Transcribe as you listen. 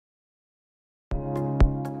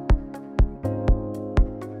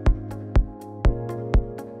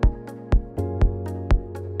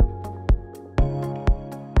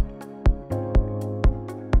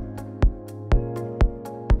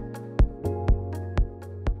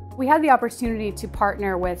We had the opportunity to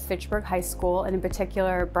partner with Fitchburg High School, and in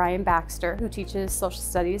particular Brian Baxter, who teaches social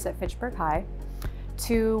studies at Fitchburg High,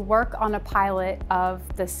 to work on a pilot of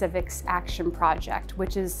the Civics Action Project,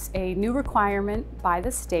 which is a new requirement by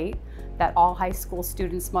the state that all high school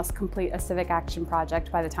students must complete a civic action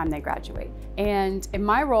project by the time they graduate. And in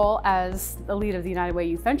my role as the lead of the United Way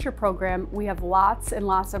Youth Venture Program, we have lots and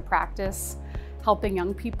lots of practice helping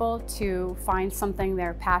young people to find something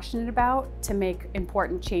they're passionate about to make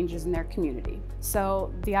important changes in their community.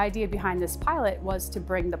 So the idea behind this pilot was to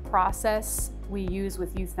bring the process we use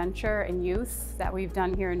with Youth Venture and youth that we've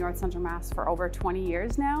done here in North Central Mass for over 20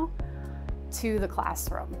 years now to the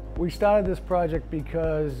classroom. We started this project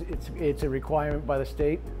because it's a requirement by the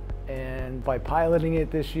state, and by piloting it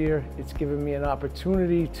this year, it's given me an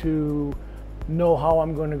opportunity to know how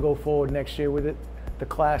I'm going to go forward next year with it. The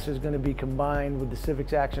class is going to be combined with the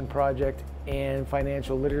Civics Action Project and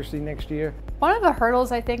financial literacy next year. One of the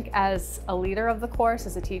hurdles, I think, as a leader of the course,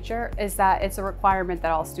 as a teacher, is that it's a requirement that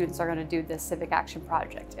all students are going to do this Civic Action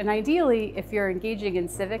Project. And ideally, if you're engaging in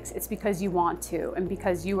civics, it's because you want to and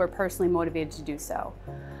because you are personally motivated to do so.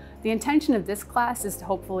 The intention of this class is to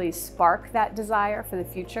hopefully spark that desire for the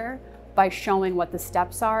future by showing what the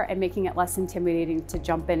steps are and making it less intimidating to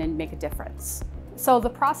jump in and make a difference. So the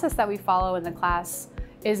process that we follow in the class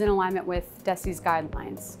is in alignment with DESE's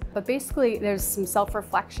guidelines. But basically, there's some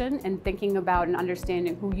self-reflection and thinking about and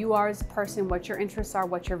understanding who you are as a person, what your interests are,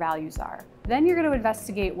 what your values are. Then you're going to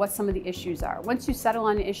investigate what some of the issues are. Once you settle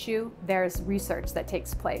on an issue, there's research that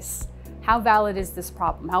takes place. How valid is this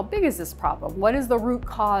problem? How big is this problem? What is the root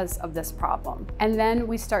cause of this problem? And then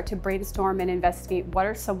we start to brainstorm and investigate what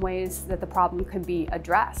are some ways that the problem could be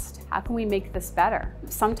addressed. How can we make this better?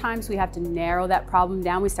 Sometimes we have to narrow that problem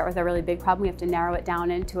down. We start with a really big problem. We have to narrow it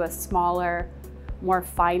down into a smaller, more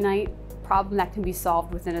finite problem that can be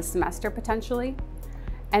solved within a semester potentially.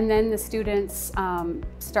 And then the students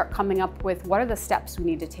start coming up with what are the steps we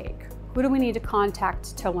need to take? Who do we need to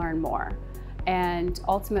contact to learn more? And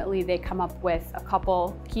ultimately they come up with a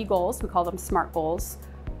couple key goals, we call them SMART goals,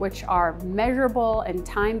 which are measurable and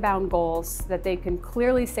time-bound goals that they can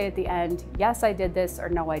clearly say at the end, yes, I did this, or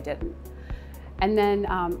no, I didn't. And then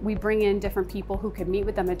we bring in different people who can meet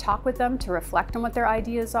with them and talk with them to reflect on what their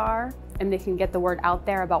ideas are, and they can get the word out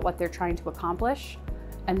there about what they're trying to accomplish.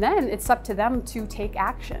 And then it's up to them to take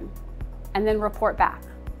action and then report back.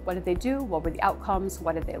 What did they do? What were the outcomes?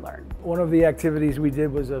 What did they learn? One of the activities we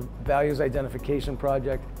did was a values identification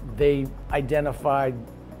project. They identified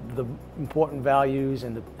the important values,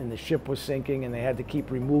 and the ship was sinking, and they had to keep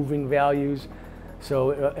removing values.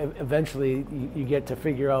 So eventually you get to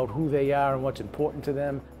figure out who they are and what's important to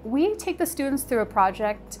them. We take the students through a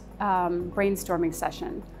project brainstorming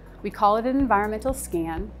session. We call it an environmental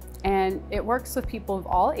scan, and it works with people of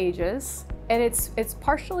all ages. And it's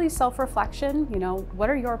partially self-reflection, you know, what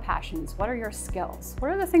are your passions? What are your skills?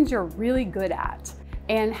 What are the things you're really good at?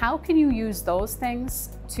 And how can you use those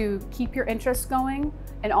things to keep your interests going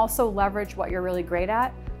and also leverage what you're really great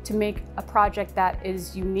at to make a project that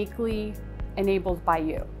is uniquely enabled by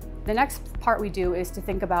you? The next part we do is to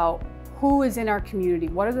think about who is in our community.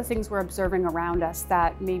 What are the things we're observing around us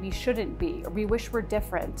that maybe shouldn't be, or we wish were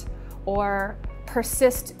different, or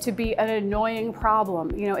persist to be an annoying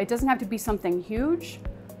problem. You know, it doesn't have to be something huge,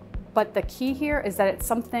 but the key here is that it's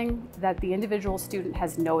something that the individual student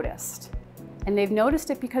has noticed. And they've noticed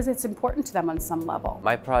it because it's important to them on some level.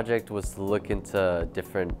 My project was to look into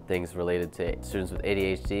different things related to students with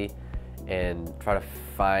ADHD and try to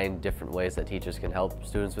find different ways that teachers can help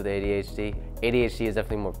students with ADHD. ADHD is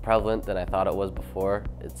definitely more prevalent than I thought it was before.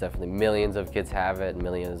 It's definitely millions of kids have it, and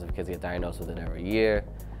millions of kids get diagnosed with it every year.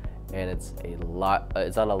 And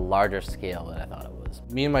it's on a larger scale than I thought it was.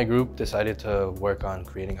 Me and my group decided to work on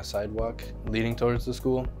creating a sidewalk leading towards the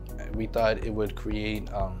school. We thought it would create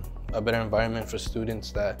a better environment for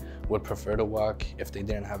students that would prefer to walk if they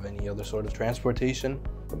didn't have any other sort of transportation.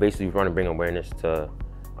 Basically, we want to bring awareness to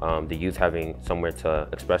the youth having somewhere to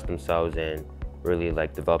express themselves and really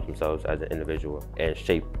develop themselves as an individual and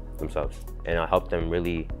shape themselves. And I'll help them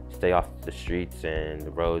really stay off the streets and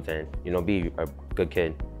the roads and, you know, be a good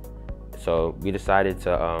kid. So we decided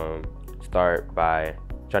to start by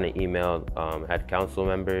trying to email head council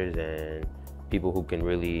members and people who can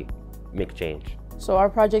really make change. So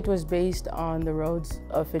our project was based on the roads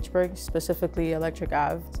of Fitchburg, specifically Electric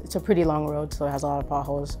Ave. It's a pretty long road, so it has a lot of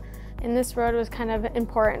potholes. And this road was kind of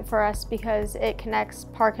important for us because it connects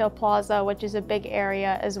Park Hill Plaza, which is a big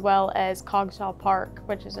area, as well as Coggeshall Park,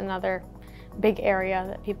 which is another big area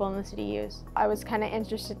that people in the city use. I was kind of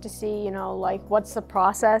interested to see, you know, what's the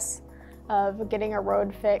process of getting a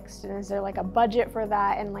road fixed, and is there a budget for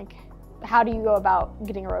that, and how do you go about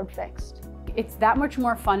getting a road fixed? It's that much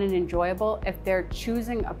more fun and enjoyable if they're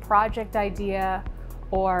choosing a project idea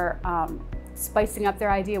or spicing up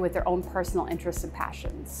their idea with their own personal interests and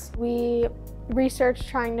passions. We researched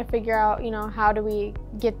trying to figure out, how do we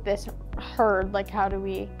get this heard? Like, how do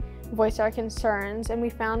we voice our concerns? And we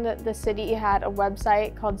found that the city had a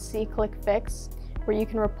website called See Click Fix, where you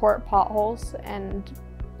can report potholes and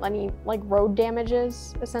any road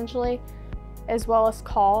damages, essentially, as well as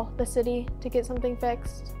call the city to get something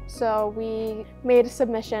fixed. So we made a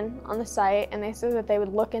submission on the site, and they said that they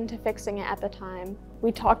would look into fixing it at the time.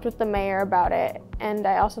 We talked with the mayor about it, and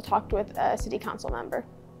I also talked with a city council member.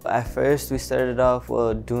 At first, we started off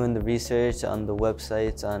doing the research on the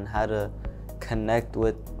websites on how to connect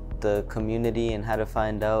with the community and how to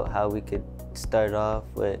find out how we could start off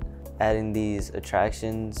with adding these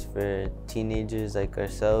attractions for teenagers like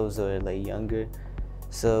ourselves or like younger.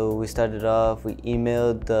 So we started off, we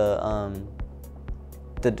emailed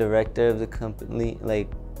the director of the company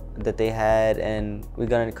that they had, and we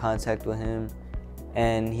got in contact with him,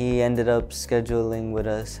 and he ended up scheduling with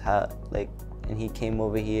us and he came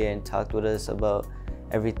over here and talked with us about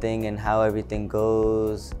everything and how everything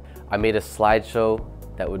goes. I made a slideshow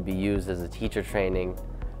that would be used as a teacher training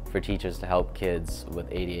for teachers to help kids with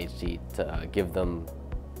ADHD, to give them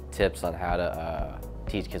tips on how to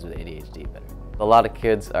teach kids with ADHD better. A lot of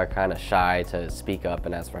kids are kind of shy to speak up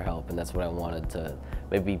and ask for help, and that's what I wanted to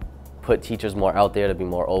maybe put teachers more out there to be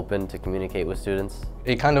more open to communicate with students.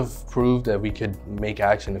 It kind of proved that we could make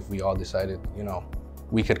action if we all decided,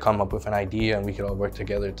 we could come up with an idea and we could all work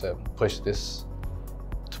together to push this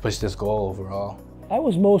goal overall. I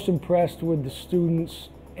was most impressed with the students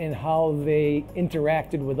and how they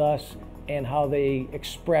interacted with us and how they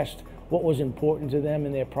expressed what was important to them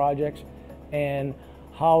in their projects and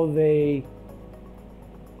how they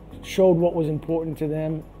showed what was important to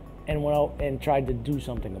them and went out and tried to do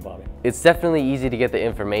something about it. It's definitely easy to get the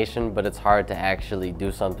information, but it's hard to actually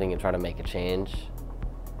do something and try to make a change.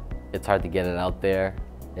 It's hard to get it out there,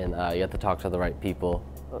 and you have to talk to the right people.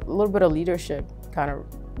 A little bit of leadership kind of,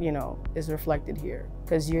 is reflected here,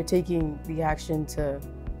 because you're taking the action to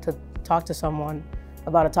talk to someone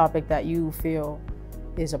about a topic that you feel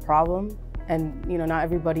is a problem, and not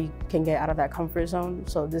everybody can get out of that comfort zone.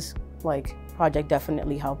 So this project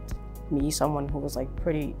definitely helped me, someone who was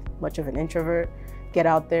pretty much of an introvert, get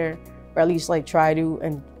out there, or at least try to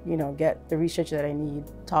and get the research that I need,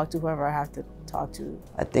 talk to whoever I have to talk to.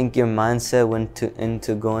 I think your mindset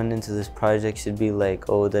into going into this project should be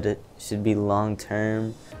that it should be long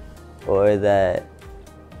term, or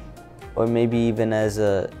maybe even as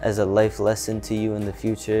a life lesson to you in the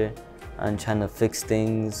future on trying to fix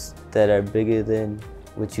things that are bigger than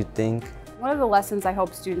what you think. One of the lessons I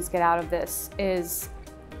hope students get out of this is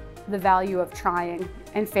the value of trying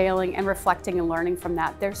and failing and reflecting and learning from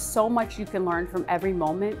that. There's so much you can learn from every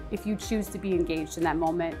moment if you choose to be engaged in that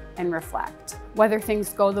moment and reflect. Whether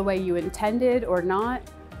things go the way you intended or not,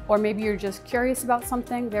 or maybe you're just curious about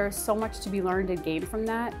something, there's so much to be learned and gained from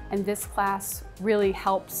that. And this class really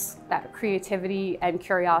helps that creativity and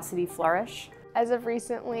curiosity flourish. As of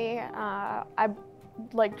recently, I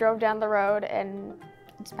drove down the road and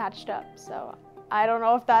it's patched up. So I don't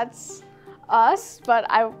know if that's us, but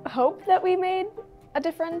I hope that we made a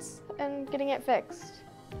difference in getting it fixed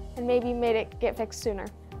and maybe made it get fixed sooner.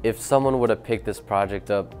 If someone would have picked this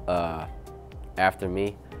project up after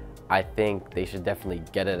me, I think they should definitely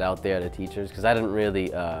get it out there to teachers, because I didn't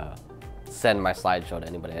really send my slideshow to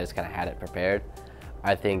anybody. I just kind of had it prepared.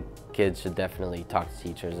 I think kids should definitely talk to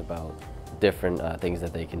teachers about different things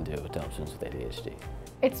that they can do to help students with ADHD.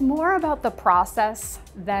 It's more about the process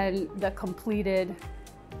than the completed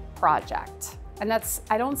project. And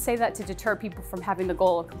I don't say that to deter people from having the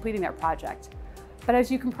goal of completing their project. But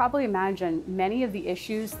as you can probably imagine, many of the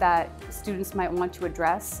issues that students might want to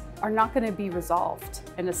address are not going to be resolved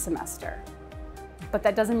in a semester. But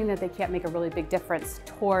that doesn't mean that they can't make a really big difference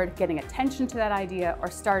toward getting attention to that idea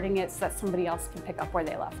or starting it so that somebody else can pick up where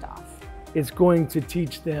they left off. It's going to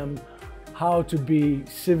teach them how to be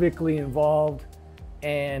civically involved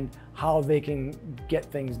and how they can get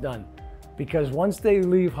things done. Because once they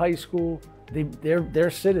leave high school, they're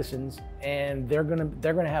citizens and they're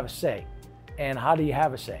gonna have a say. And how do you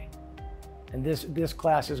have a say? And this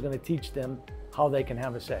class is going to teach them how they can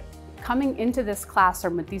have a say. Coming into this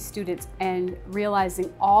classroom with these students and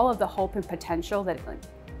realizing all of the hope and potential that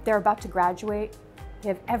they're about to graduate, they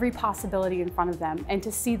have every possibility in front of them, and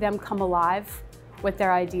to see them come alive with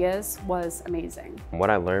their ideas was amazing.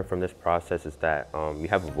 What I learned from this process is that you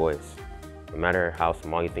have a voice. No matter how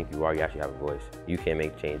small you think you are, you actually have a voice. You can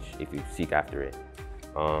make change if you seek after it.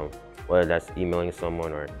 Whether that's emailing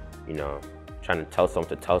someone or you know, trying to tell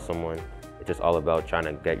someone. It's just all about trying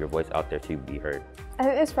to get your voice out there to be heard. I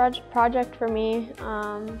think this project for me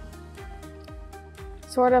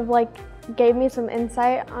sort of like gave me some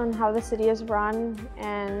insight on how the city is run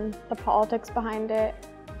and the politics behind it.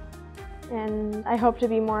 And I hope to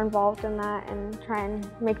be more involved in that and try and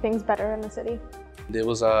make things better in the city. It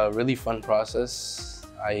was a really fun process.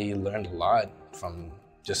 I learned a lot from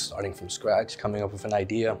just starting from scratch, coming up with an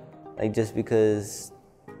idea. Like, just because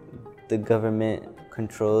the government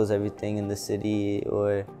controls everything in the city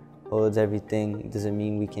or holds everything doesn't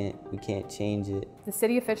mean we can't change it. The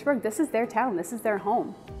city of Fitchburg, this is their town, this is their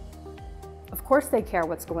home. Of course they care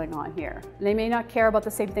what's going on here. They may not care about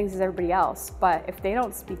the same things as everybody else, but if they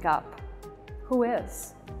don't speak up, who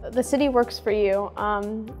is? The city works for you.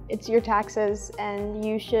 It's your taxes, and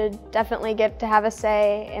you should definitely get to have a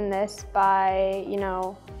say in this by, you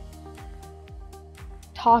know,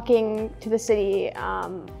 talking to the city,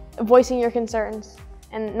 voicing your concerns,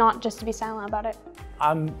 and not just to be silent about it.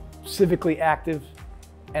 I'm civically active,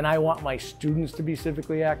 and I want my students to be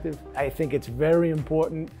civically active. I think it's very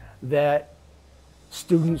important that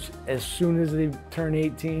students, as soon as they turn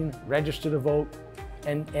 18, register to vote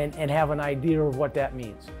and have an idea of what that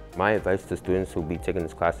means. My advice to students who will be taking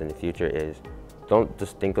this class in the future is, don't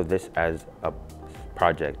just think of this as a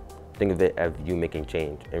project. Think of it as you making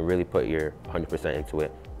change and really put your 100% into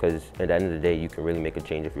it, because at the end of the day, you can really make a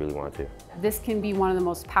change if you really want to. This can be one of the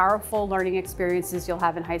most powerful learning experiences you'll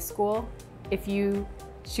have in high school if you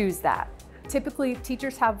choose that. Typically,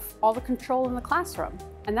 teachers have all the control in the classroom,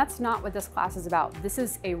 and that's not what this class is about. This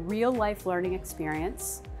is a real-life learning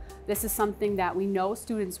experience. This is something that we know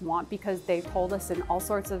students want because they've told us in all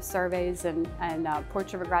sorts of surveys and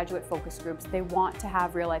Portrait of a Graduate focus groups, they want to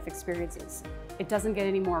have real-life experiences. It doesn't get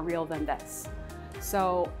any more real than this.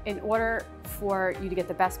 So in order for you to get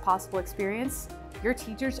the best possible experience, your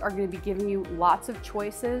teachers are going to be giving you lots of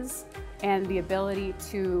choices and the ability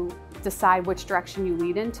to decide which direction you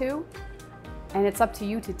lead into. And it's up to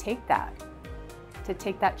you to take that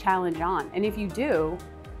challenge on. And if you do,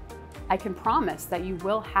 I can promise that you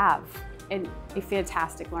will have a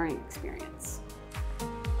fantastic learning experience.